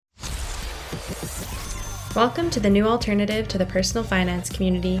Welcome to the new alternative to the personal finance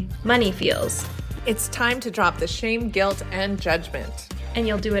community, Money Feels. It's time to drop the shame, guilt, and judgment. And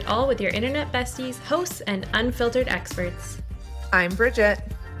you'll do it all with your internet besties, hosts, and unfiltered experts. I'm Bridget.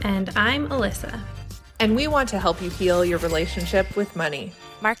 And I'm Alyssa. And we want to help you heal your relationship with money.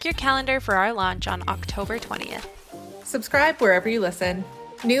 Mark your calendar for our launch on October 20th. Subscribe wherever you listen.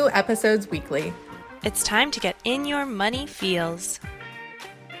 New episodes weekly. It's time to get in your money feels.